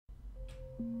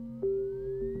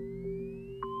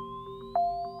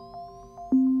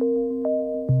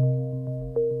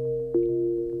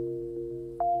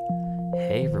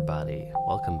Hey everybody,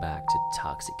 welcome back to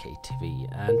Toxic TV,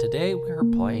 and today we're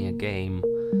playing a game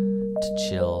to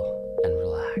chill and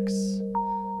relax.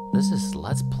 This is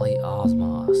Let's Play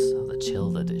Osmos, the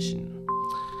chilled edition.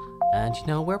 And you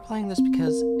know, we're playing this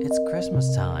because it's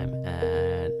Christmas time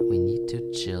and we need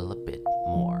to chill a bit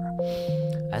more.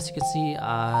 As you can see,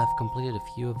 I've completed a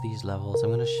few of these levels. I'm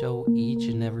going to show each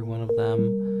and every one of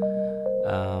them.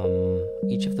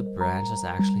 Each of the branches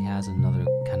actually has another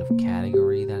kind of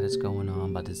category that is going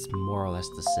on, but it's more or less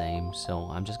the same. So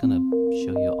I'm just gonna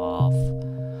show you off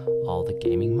all the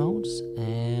gaming modes,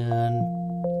 and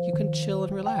you can chill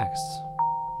and relax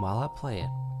while I play it.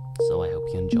 So I hope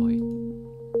you enjoy.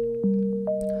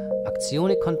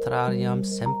 Actione contrariam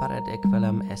semper et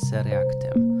equilem esse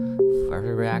reactem. For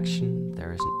every reaction,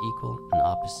 there is an equal and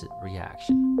opposite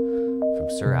reaction. From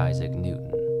Sir Isaac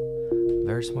Newton.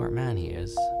 Very smart man he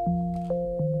is.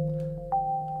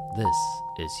 This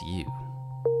is you.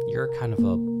 You're kind of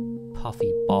a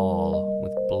puffy ball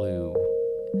with blue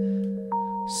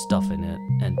stuff in it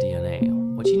and DNA.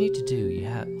 What you need to do,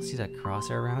 see that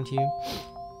crosshair around you?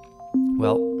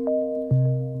 Well,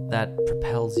 that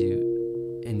propels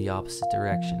you in the opposite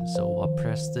direction. So I'll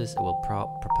press this, it will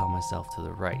propel myself to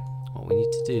the right. What we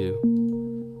need to do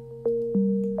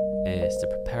is to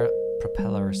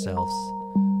propel ourselves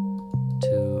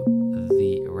to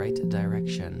the right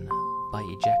direction by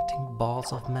ejecting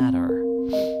balls of matter.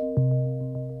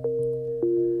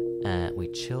 And we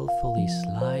chillfully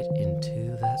slide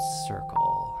into that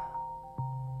circle.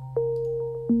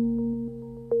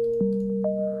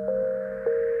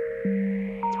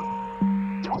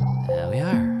 There we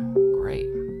are. Great.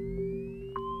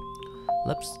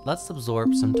 Let's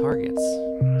absorb some targets.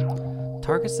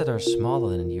 Targets that are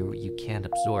smaller than you can't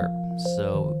absorb.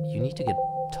 So you need to get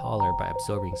taller by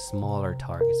absorbing smaller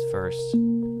targets first,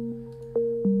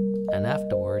 and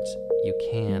afterwards you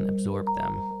can absorb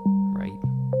them, right?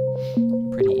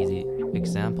 Pretty easy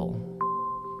example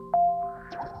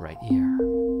right here.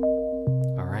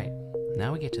 Alright,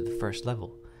 now we get to the first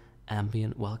level,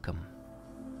 Ambient Welcome.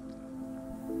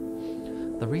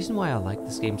 The reason why I like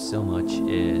this game so much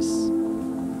is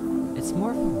it's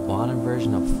more of a modern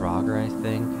version of Frogger, I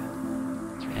think,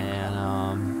 and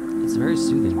it's very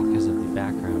soothing because of the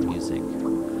background music.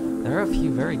 There are a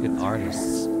few very good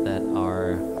artists that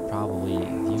are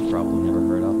you've probably never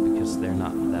heard of because they're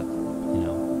not that,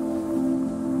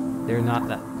 they're not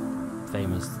that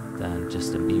famous than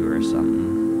Justin Bieber or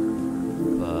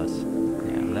something. But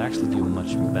yeah, they actually do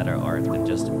much better art than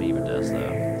Justin Bieber does,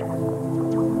 though.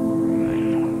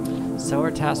 Right. So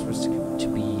our task was to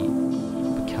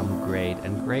become great,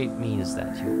 and great means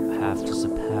that you have to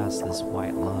surpass this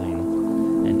white line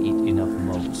and eat enough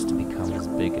motes to become as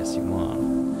big as you want.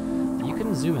 You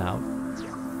can zoom out.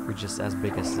 We're just as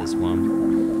big as this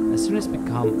one. As soon as you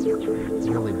become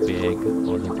really big,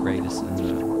 or the greatest in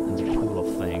the pool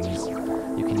of things,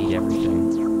 you can eat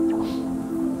everything.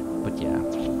 But yeah,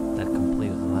 that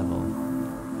completed the level.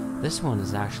 This one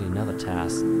is actually another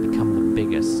task, become the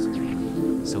biggest.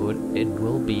 So it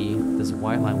will be, this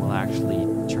white line will actually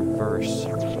traverse,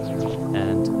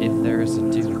 and if there is a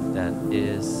dude that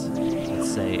is,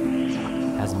 let's say,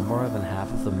 has more than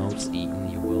half of the motes eaten,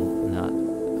 you will not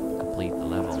complete the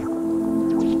level.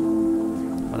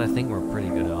 But I think we're pretty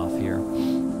good off here.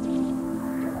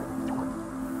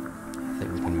 I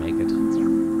think we can make it.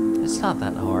 It's not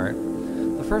that hard.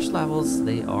 The first levels,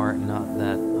 they are not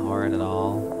that hard at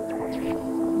all.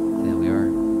 There we are.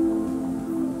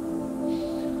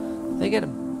 They get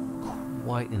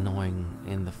quite annoying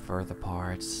in the further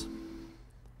parts.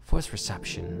 Voice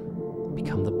reception,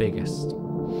 become the biggest.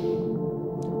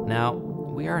 Now,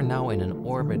 we are now in an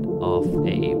orbit of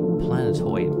a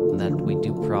planetoid that we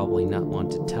do probably not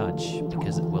want to touch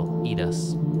because it will eat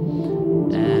us.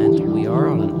 And we are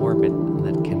on an orbit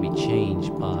that can be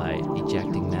changed by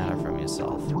ejecting matter from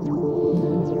yourself.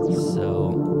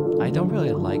 So, I don't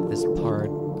really like this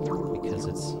part because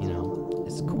it's,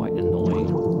 it's quite annoying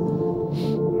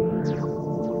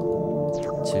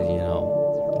to,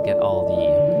 get all the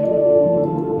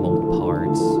mote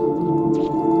parts.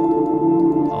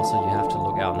 Also, you have to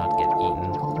look out not to get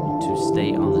eaten to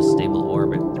stay on the stable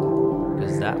orbit,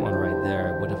 because that one right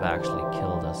there would have actually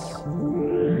killed us.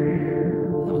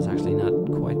 That was actually not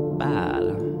quite bad.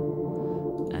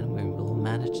 And we will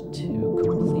manage to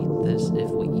complete this if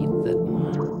we eat that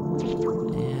one.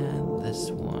 And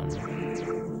this one.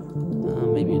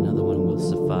 Maybe another one will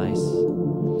suffice.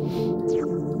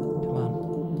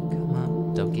 Come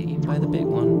on. Don't get eaten by the big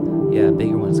one. Yeah,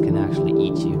 bigger ones can actually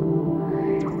eat you.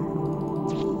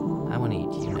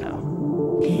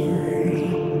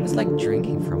 like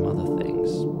drinking from other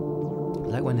things.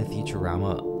 Like when the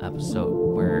Futurama episode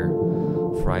where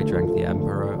Fry drank the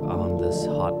Emperor on this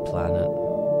hot planet.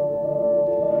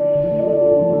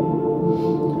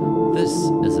 This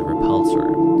is a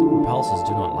repulsor. Repulsors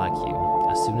do not like you.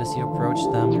 As soon as you approach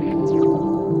them,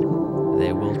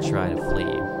 they will try to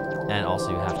flee. And also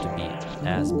you have to be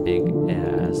as big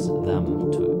as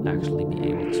them to actually be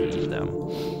able to eat them.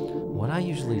 What I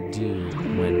usually do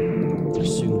when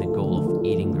pursuing the goal of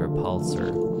eating the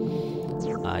repulsor,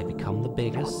 I become the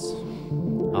biggest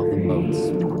of the motes,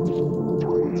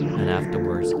 and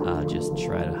afterwards I'll just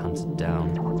try to hunt it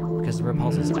down, because the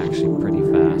repulsor is actually pretty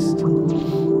fast.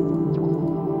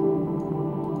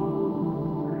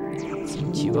 Let's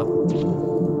chew up.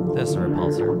 There's the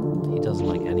repulsor. He doesn't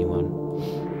like anyone.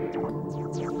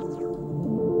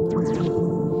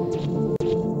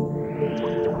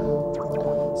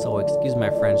 So excuse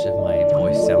my French if my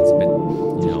voice sounds a bit,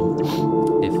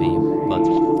 iffy, but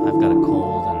I've got a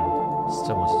cold and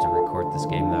still wanted to record this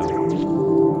game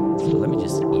though. So let me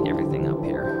just eat everything up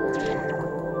here.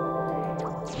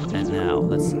 And now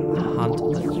let's hunt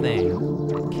the thing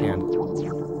that can...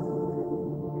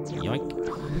 Yoink.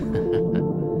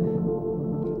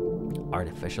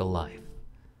 Artificial life.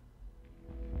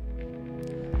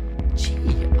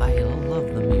 Gee, I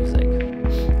love the music.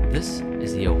 This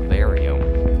is the ovarium.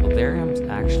 Ovariums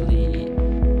actually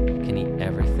can eat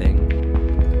everything,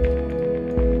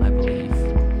 I believe.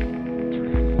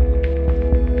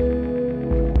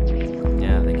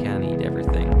 Yeah, they can eat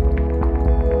everything,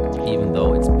 even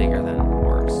though it's bigger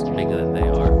than they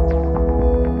are.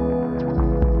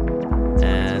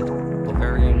 And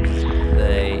ovariums,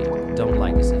 they don't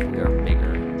like us if we are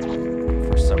bigger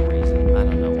for some reason. I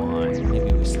don't know why.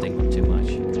 Maybe we stink too much.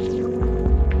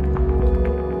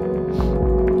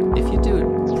 If you do it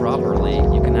properly,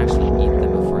 you can actually eat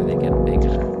them before they get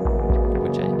bigger,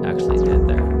 which I actually did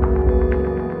there.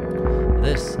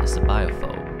 This is a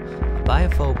biophobe. A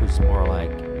biophobe is more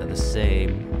like the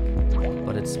same,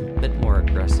 but it's a bit more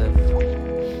aggressive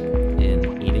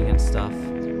in eating and stuff.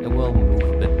 It will move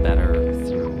a bit better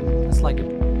through. It's like a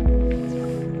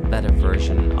better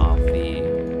version of the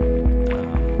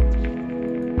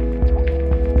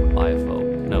biophobe.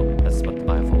 No, that's what the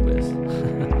biophobe is.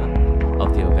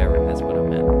 Of the ovarium, that's what I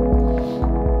meant.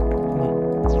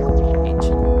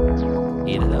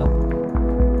 Eat it up.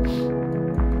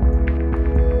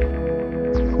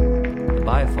 The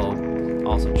biophobe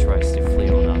also tries to flee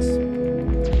on us.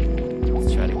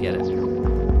 Let's try to get it.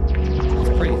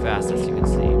 It's pretty fast, as you can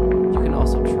see. You can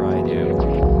also try to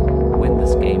win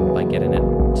this game by getting it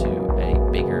to a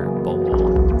bigger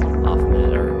bowl of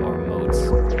matter or motes,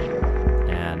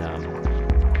 and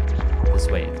this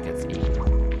way it gets eaten.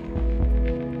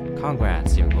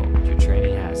 Congrats, young mote. Your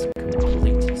training has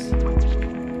completed.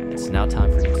 It's now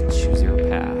time for you to choose your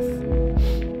path.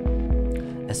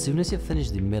 As soon as you finish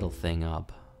the middle thing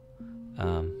up,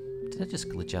 did I just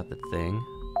glitch out the thing?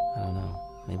 I don't know.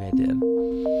 Maybe I did.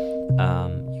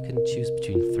 You can choose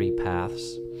between 3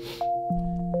 paths.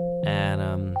 And,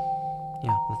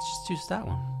 yeah, let's just choose that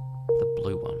one. The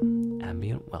blue one.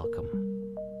 Ambient welcome.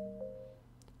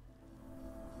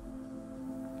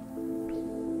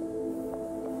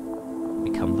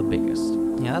 Become the biggest.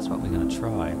 Yeah, that's what we're gonna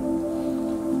try.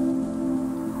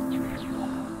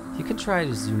 You can try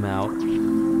to zoom out.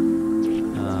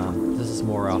 This is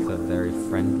more of a very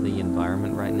friendly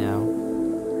environment right now.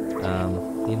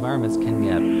 The environments can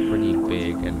get pretty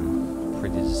big and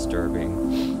pretty disturbing.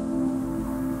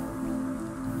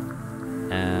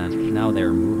 And now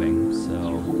they're moving,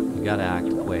 so you gotta act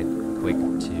quick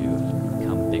to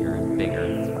become bigger and bigger.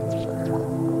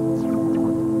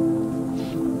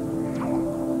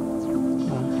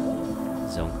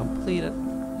 Zone completed.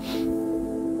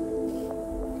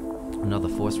 Another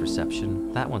force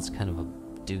reception. That one's kind of a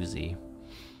doozy.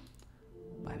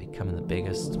 By becoming the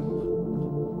biggest.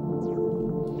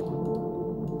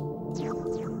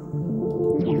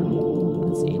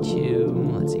 Let's eat you,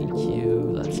 let's eat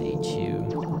you, let's eat you.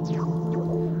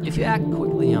 If you act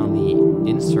quickly on the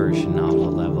insertion of the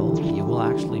level, you will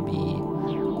actually be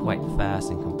quite fast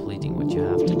in completing what you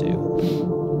have to do.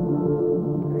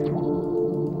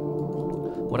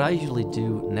 What I usually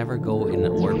do, never go in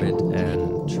orbit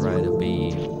and try to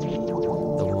be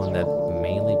the one that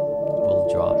mainly will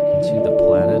drop into the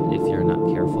planet if you're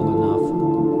not careful enough.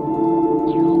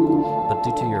 But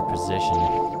due to your position,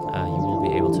 you will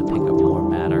be able to pick up more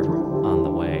matter on the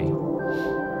way.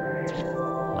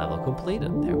 Level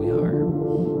completed. There we are.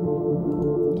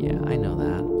 Yeah, I know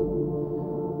that.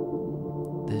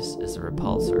 This is a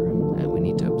repulsor, and we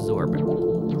need to absorb it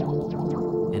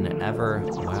in an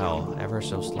ever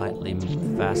so slightly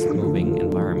fast-moving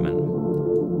environment.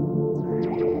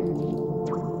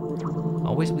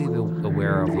 Always be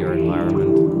aware of your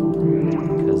environment,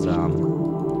 because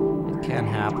it can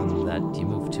happen that you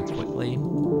move too quickly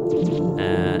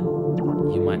and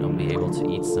you might not be able to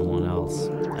eat someone else,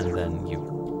 and then you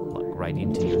look right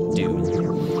into your doom.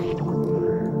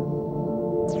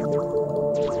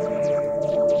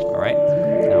 Alright,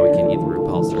 now we can eat the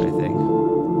repulsor, I think.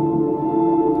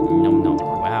 Nom nom.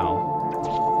 Wow.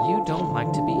 You don't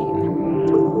like to be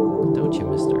eaten, don't you,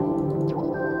 mister?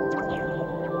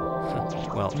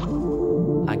 Well,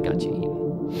 I got you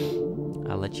eaten.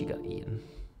 I'll let you get eaten.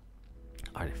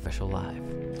 Artificial life.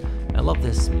 I love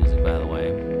this music, by the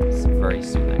way. It's very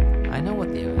soothing. I know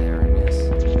what the other area is.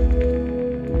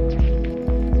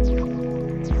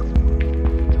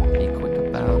 Be quick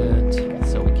about it,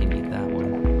 so we can eat that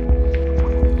one.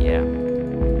 Yeah.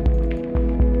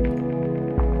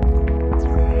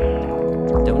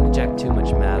 Don't inject too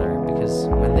much matter, because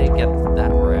when they get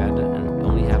that red and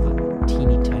only have a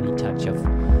teeny tiny touch of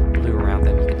blue around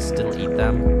them, you can still eat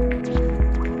them.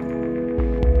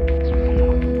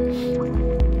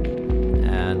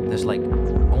 And there's like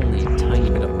only a tiny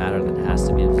bit of matter that has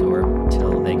to be absorbed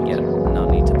till they get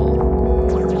non-eatable,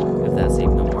 if that's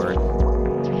even a word.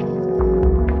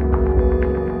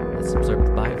 That's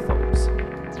absorbed by folks.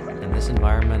 In this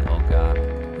environment, oh god,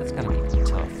 that's gonna be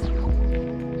tough.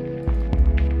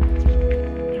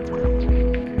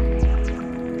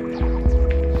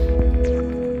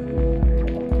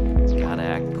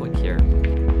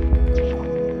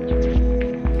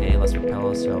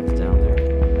 Ourselves down there.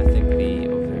 I think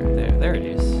over there. There it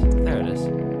is. There it is.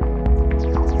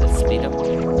 Let's speed up.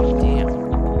 Damn.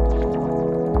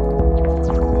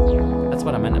 That's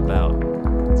what I meant about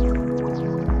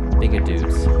bigger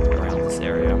dudes around this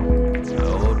area.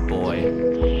 Oh boy.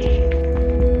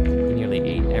 He nearly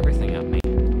ate everything up me.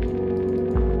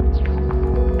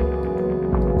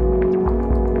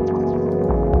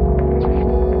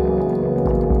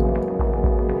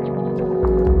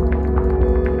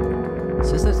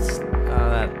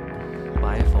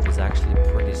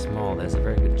 Small, there's a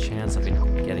very good chance of it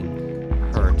getting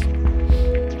hurt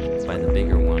by the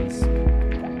bigger ones,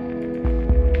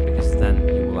 because then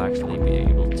you will actually be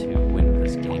able to win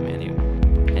this game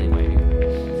anyway.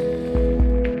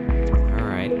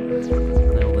 Alright,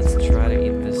 now let's try to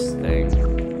eat this thing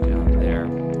down there.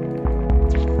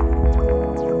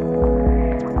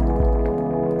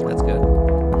 That's good.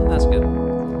 That's good.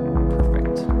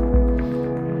 Perfect.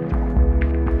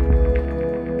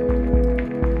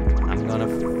 I'm gonna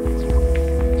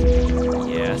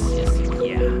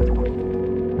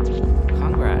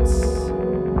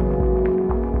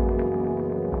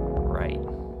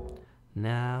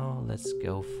Now let's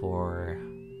go for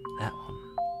that one.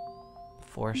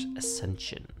 Force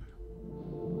Ascension.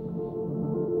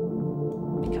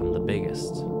 Become the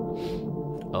biggest.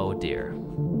 Oh dear.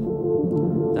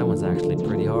 That one's actually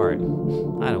pretty hard.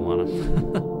 I don't wanna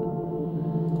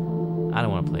I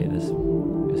don't wanna play this.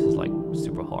 This is like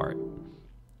super hard.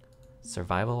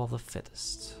 Survival of the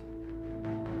fittest.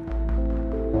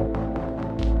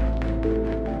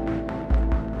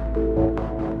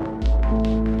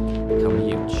 Become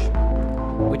huge,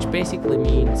 which basically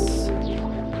means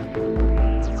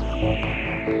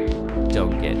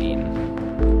don't get eaten.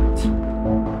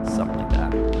 Something like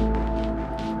that.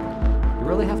 You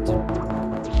really have to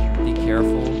be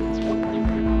careful,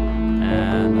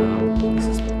 and this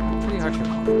is pretty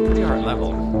hard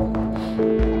level,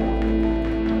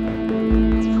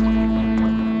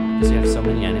 because you have so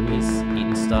many enemies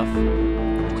eating stuff that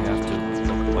you have to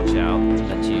watch out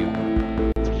that you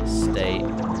stay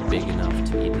big enough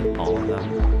to eat all of them,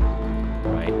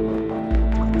 right?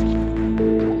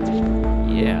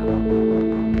 Yeah.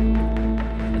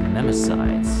 The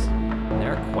Nemesides,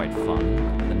 they're quite fun.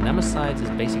 The Nemesides is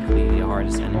basically the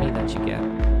hardest enemy that you get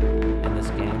in this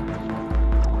game.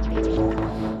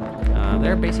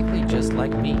 They're basically just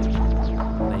like me.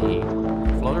 They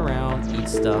float around, eat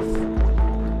stuff.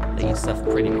 They eat stuff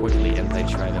pretty quickly, and they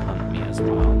try to hunt me as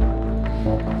well.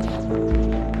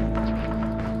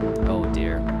 Oh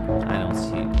dear, I don't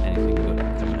see anything good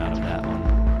coming out of that one.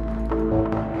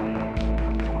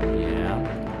 Yeah.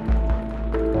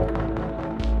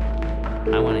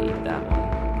 I want to eat that one.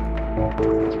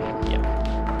 Yep.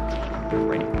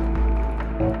 Great.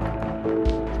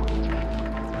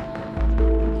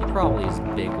 He probably is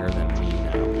bigger than me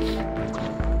now.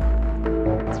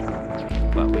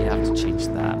 But we have to change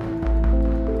that.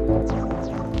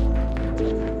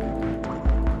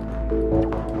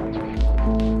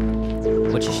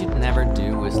 What you should never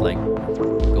do is like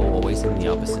go always in the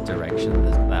opposite direction.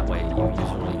 That that way you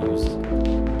usually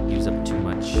use up too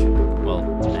much, well,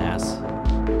 mass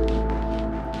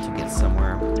to get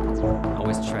somewhere.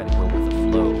 Always try to go with the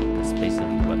flow. That's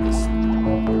basically what this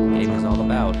game is all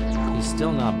about. He's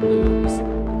still not blue.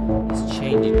 He's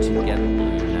changing to get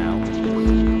blue now,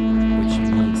 which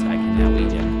means I can now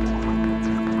eat him,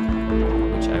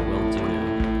 which I will do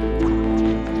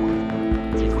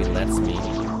if he lets me.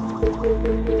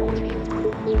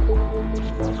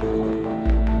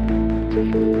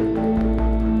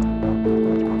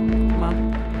 Come on,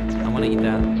 I want to eat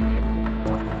that.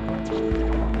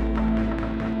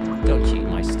 Don't cheat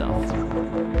my stuff.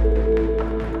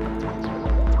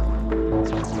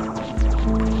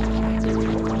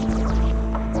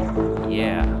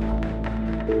 Yeah.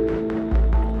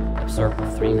 Absorb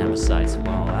 3 Nemesites.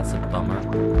 Well, that's a bummer.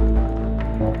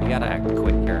 We gotta act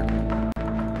quicker.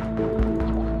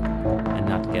 And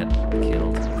not get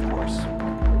killed, of course.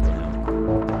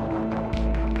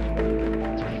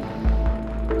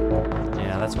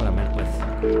 Yeah, that's what I meant with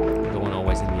going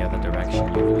always in the other direction.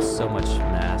 You lose so much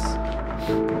mass,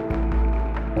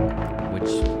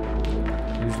 which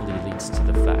usually leads to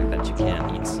the fact that you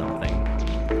can't eat something.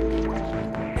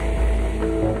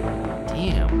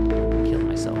 Damn, killed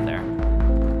myself there.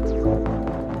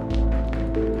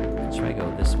 Try to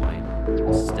go this way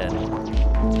instead.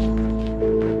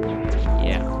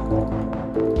 Yeah.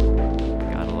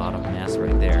 Got a lot of mass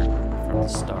right there from the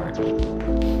start.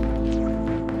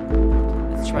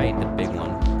 Let's try the big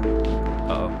one.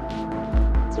 Uh-oh.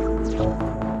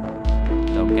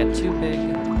 Don't get too big.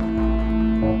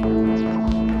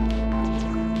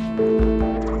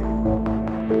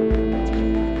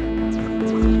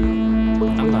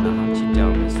 I'm gonna hunt you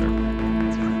down, mister.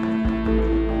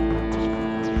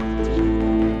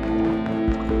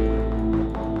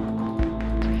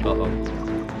 Uh-oh.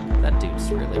 That dude's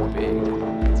really big.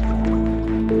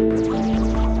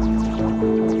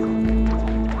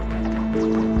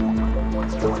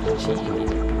 Gee,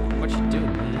 what you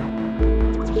doing, man?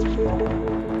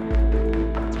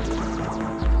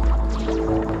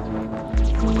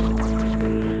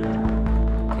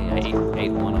 Okay, I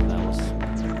ate one of those.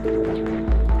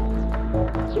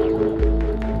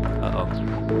 Uh-oh.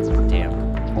 Damn.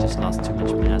 Just lost too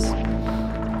much mass.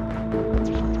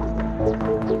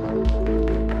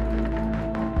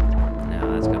 Now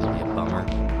that's gonna be a bummer.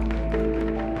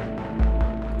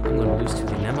 I'm gonna lose to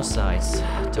the Nemesites,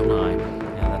 don't I?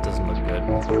 Yeah, that doesn't look good.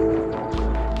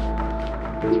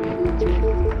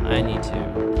 I need to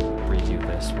redo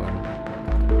this one.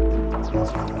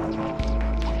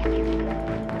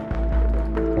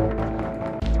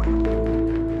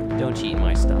 Don't cheat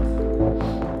my stuff.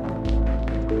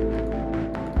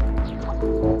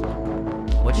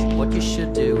 What you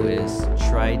should do is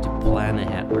try to plan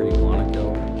ahead where you want to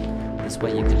go. This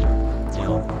way you can,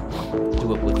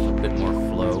 do it with a bit more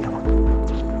flow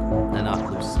and not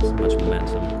lose so much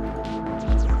momentum.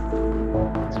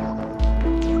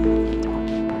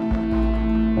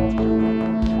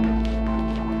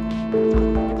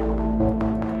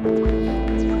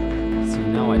 See,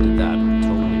 now I did that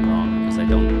totally wrong because I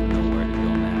don't know where to go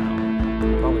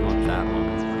now. Probably want that one.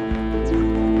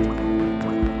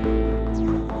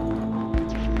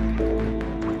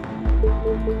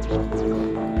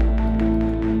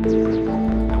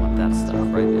 I want that stuff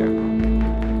right there.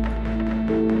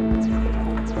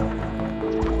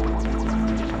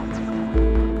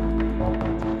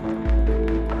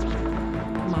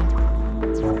 Come on.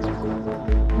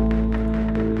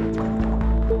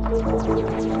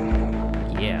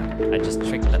 Yeah, I just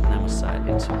tricked that Nemesite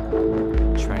into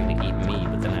trying to eat me,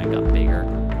 but then I got bigger.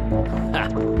 Ha!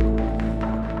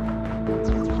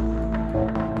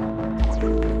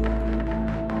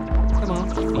 Come on,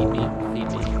 feed me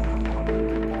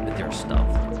with your stuff.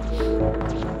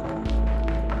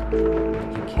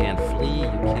 You can't flee.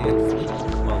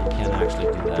 Well, you can't actually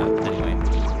do that anyway.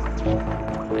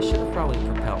 I should have probably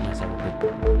propelled myself a bit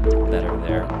better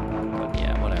there, but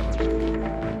yeah, whatever.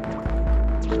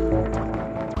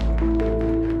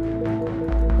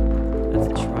 Let's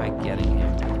try getting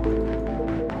him.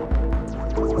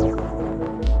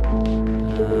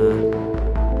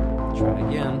 Try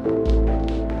again.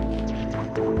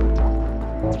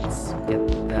 Let's get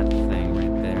that thing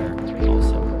right there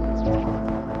also.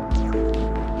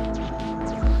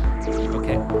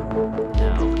 Okay,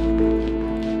 now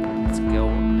let's go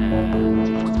and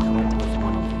cope with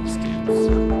one of these dudes.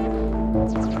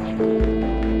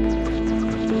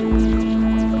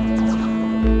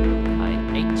 I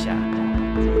ate ya.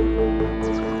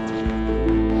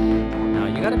 Now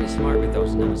you gotta be smart with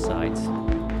those Nemesites.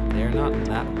 They're not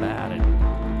that bad at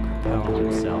propelling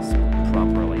themselves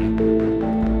properly.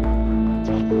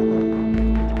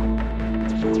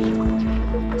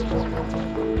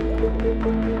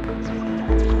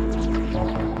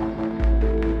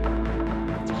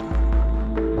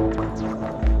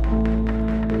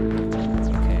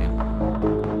 Okay.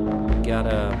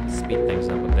 Gotta speed things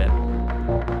up a bit.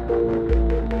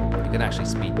 You can actually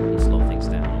speed and slow things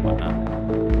down and whatnot.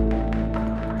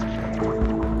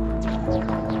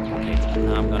 Okay,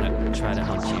 now I'm gonna try to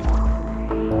hunt you.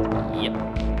 Yep,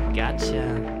 gotcha.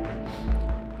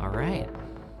 Alright.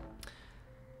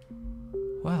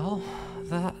 Well,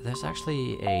 there's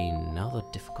actually another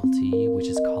difficulty, which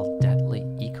is called Deadly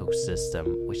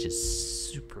Ecosystem, which is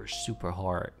super, super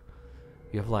hard.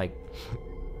 You have like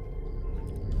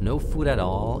no food at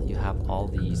all. You have all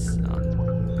these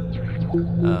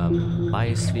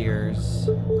biospheres,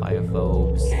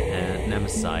 biophobes, and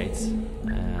nemesites,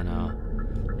 and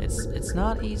it's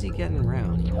not easy getting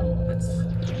around. You know,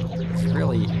 it's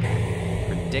really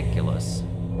ridiculous.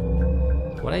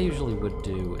 What I usually would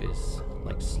do is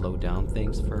like slow down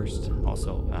things first.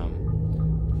 Also,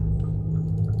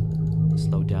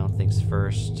 slow down things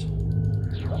first.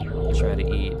 Try to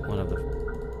eat one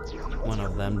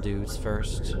of them dudes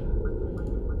first.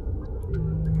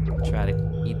 Try to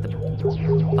eat the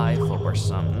biphobe or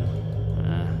something.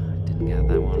 Didn't get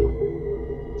that one.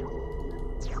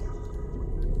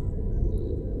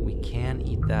 We can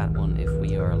eat that one if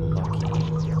we are lucky.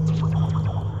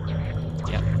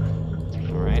 Yep.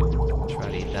 Alright, try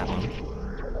to eat that one.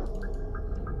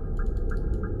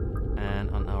 And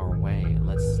on our way,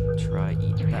 let's try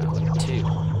eat that one too.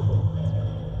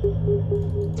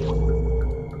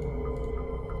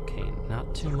 Okay,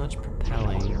 not too much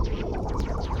propelling.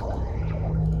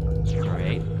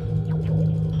 Alright.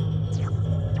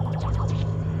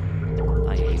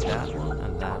 I ate that one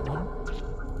and that one.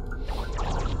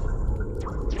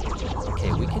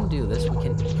 Okay, we can do this. We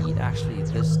can eat actually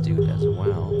this dude as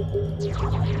well.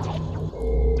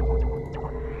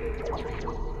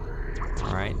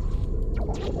 Alright.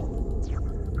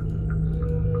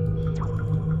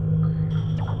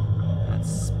 Let's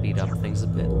speed up things a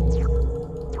bit.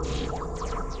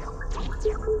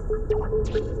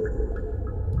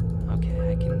 Okay,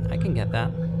 I can get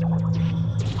that.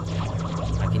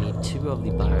 I can eat 2 of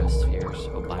the biospheres,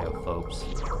 or biophobes.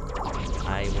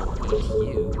 I will eat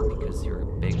you because you're a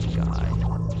big guy.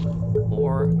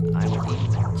 Or I will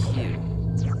eat you.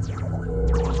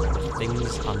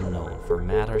 Things unknown. For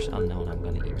matters unknown, I'm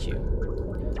gonna eat you.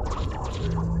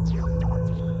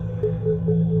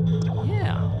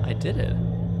 Yeah, I did it.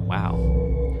 Wow.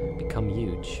 Become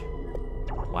huge.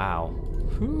 Wow.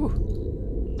 Whew.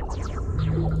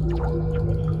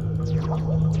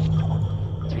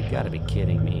 You gotta be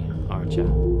kidding me, aren't you?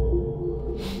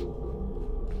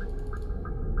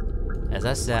 As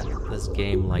I said, this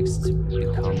game likes to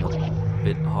become a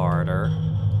bit harder.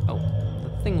 Oh, the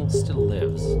thing still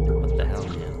lives. What the hell,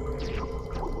 man?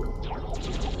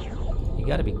 You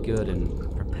gotta be good in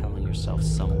propelling yourself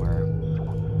somewhere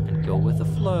and go with the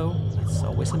flow. That's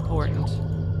always important.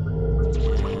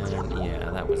 And yeah,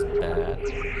 that was bad.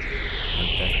 And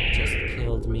that just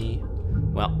killed me.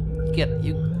 Well,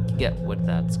 you get what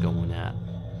that's going at.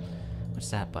 What's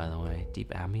that, by the way?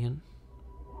 Deep ambient?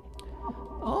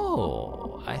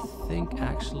 Oh, I think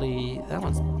actually that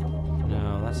one's...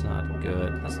 No, that's not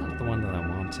good. That's not the one that I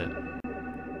wanted.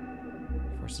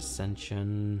 Force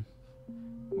Ascension.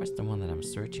 Where's the one that I'm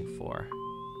searching for?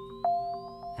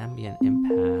 Ambient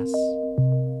Impasse.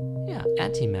 Yeah,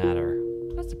 Antimatter.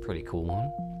 That's a pretty cool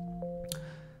one.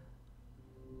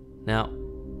 Now,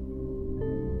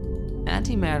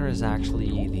 antimatter is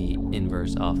actually the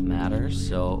inverse of matter,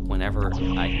 so whenever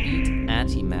I eat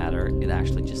antimatter, it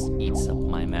actually just eats up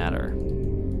my matter.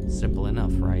 Simple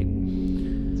enough, right?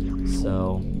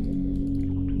 So,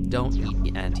 don't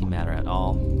eat antimatter at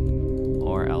all,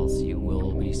 or else you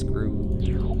will be screwed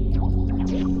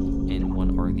in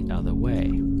one or the other way.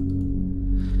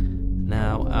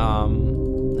 Now,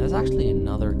 there's actually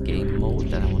another game mode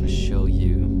that I want to show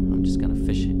you. I'm just gonna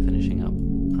finishing up.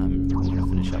 I'm gonna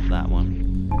finish up that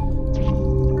one.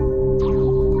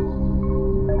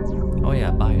 Oh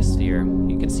yeah, Biosphere.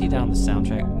 You can see down the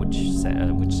soundtrack which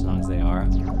songs they are.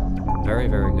 Very,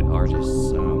 very good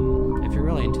artists. If you're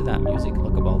really into that music,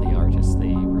 look up all the artists.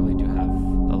 They really do have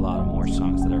a lot of more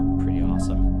songs that are pretty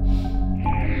awesome.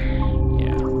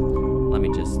 Yeah. Let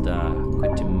me just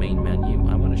quit to main menu.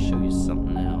 I want to show you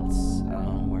something else.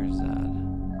 Where's that?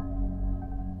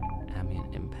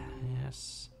 Ambient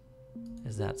Impasse.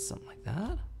 Is that something like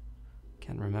that?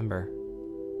 Can't remember.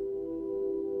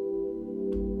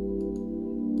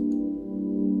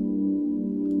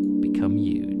 Become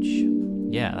huge.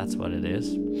 Yeah, that's what it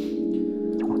is.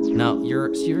 Now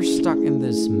you're stuck in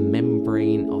this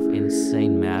membrane of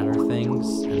insane matter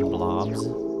things and blobs,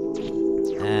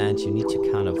 you need to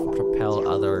kind of propel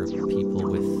other people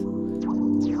with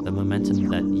the momentum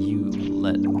that you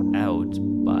let out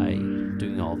by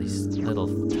doing all these little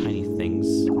tiny things.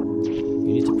 You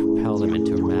need to propel them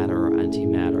into matter or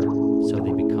antimatter so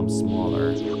they become smaller.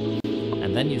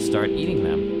 And then you start eating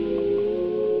them.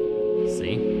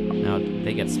 See? Now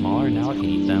they get smaller, now I can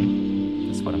eat them.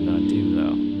 That's what I'm gonna do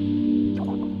though.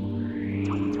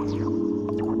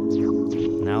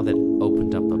 Now that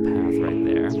opened up a path right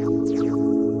there.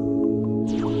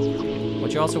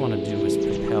 What you also want to do is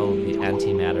propel the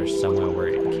antimatter somewhere where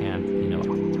it can't, you know,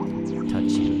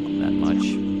 touch you that much.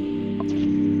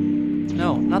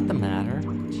 No, not the matter.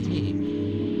 Gee.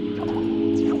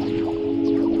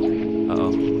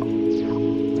 Uh-oh.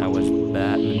 That was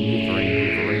bad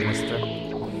maneuvering, mister.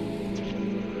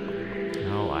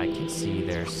 No, I can see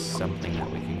there's something that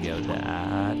we can go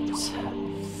at.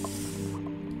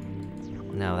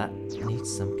 Now that needs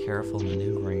some careful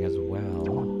maneuvering as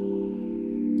well.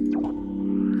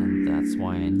 And that's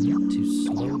why I need to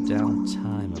slow down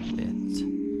time a bit.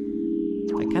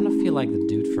 I kind of feel like the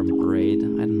dude from Braid. I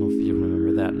don't know if you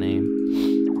remember that name.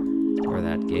 Or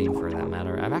that game for that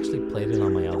matter. I've actually played it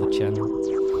on my other channel.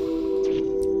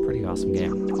 Pretty awesome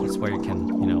game. It's where you can,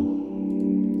 you know,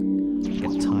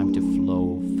 get time to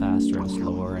flow faster and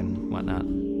slower and whatnot.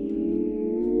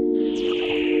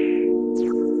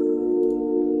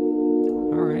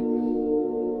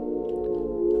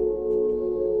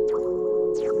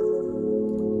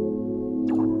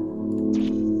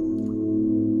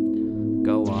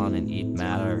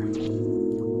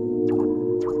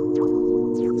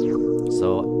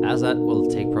 So, as that will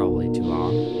take probably too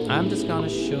long, I'm just gonna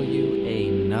show you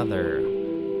another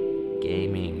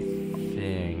gaming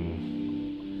thing.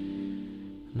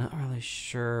 Not really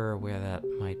sure where that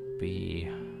might be.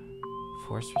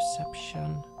 Force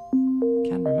reception?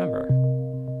 Can't remember.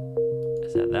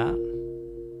 Is that that?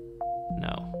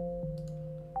 No.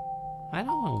 I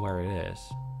don't know where it is.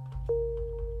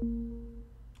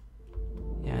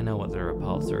 Yeah, I know what the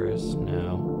repulsor is.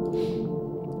 No.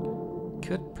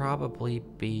 Could probably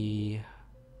be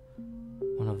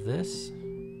one of this.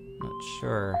 Not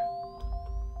sure.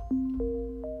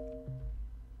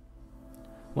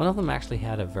 One of them actually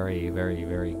had a very, very,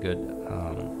 very good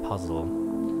puzzle.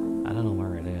 I don't know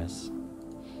where it is.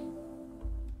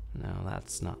 No,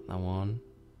 that's not the one.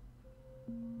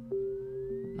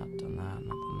 Not done that,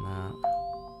 not done that.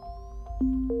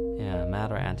 Yeah,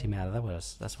 matter, antimatter,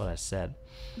 that's what I said.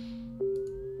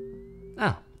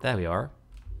 Ah, there we are.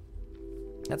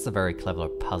 That's a very clever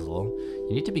puzzle.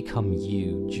 You need to become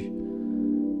huge.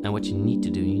 And what you need to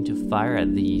do, you need to fire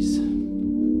at these.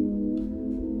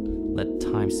 Let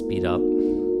time speed up.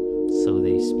 So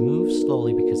they move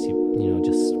slowly because you know,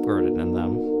 just squirted in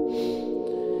them.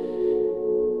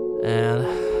 And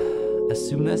as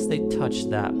soon as they touch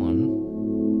that one,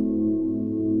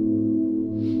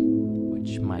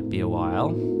 which might be a while,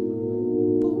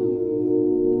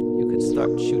 boom, you could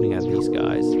start shooting at these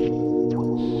guys.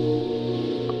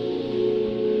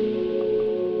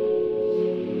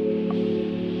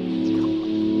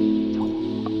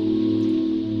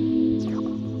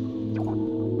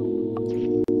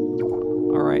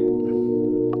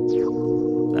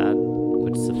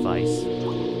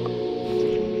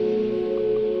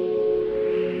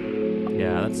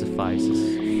 Yeah, that suffices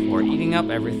for eating up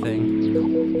everything.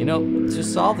 You know, to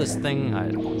solve this thing, I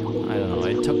don't know,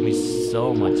 it took me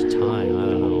so much time, I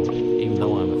don't know, even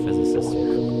though I'm a physicist.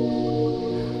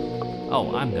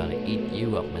 Oh, I'm gonna eat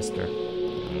you up, mister.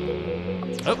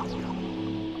 Oh!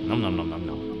 Nom nom nom nom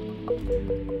nom.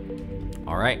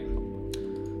 Alright.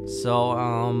 So,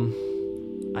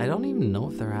 I don't even know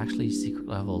if there are actually secret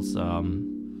levels,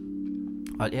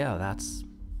 but yeah, that's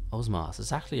Osmos.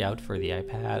 It's actually out for the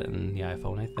iPad and the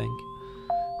iPhone, I think.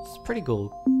 It's pretty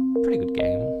good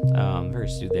game. Very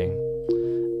soothing.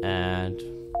 And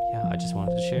yeah, I just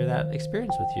wanted to share that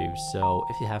experience with you. So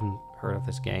if you haven't heard of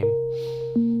this game,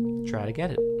 try to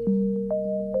get it.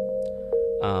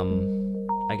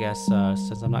 I guess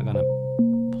since I'm not gonna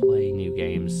play new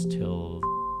games till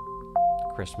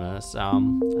Christmas, I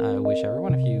wish every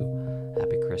one of you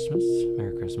Happy Christmas,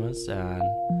 Merry Christmas, and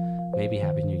maybe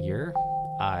Happy New Year.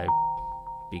 I'd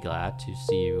be glad to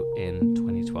see you in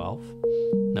 2012.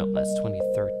 No, that's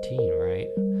 2013, right?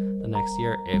 The next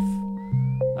year, if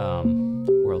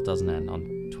the world doesn't end on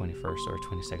 21st or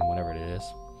 22nd, whatever it is.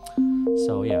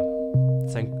 So yeah,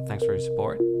 thanks for your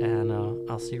support, and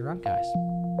I'll see you around, guys.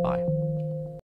 Bye.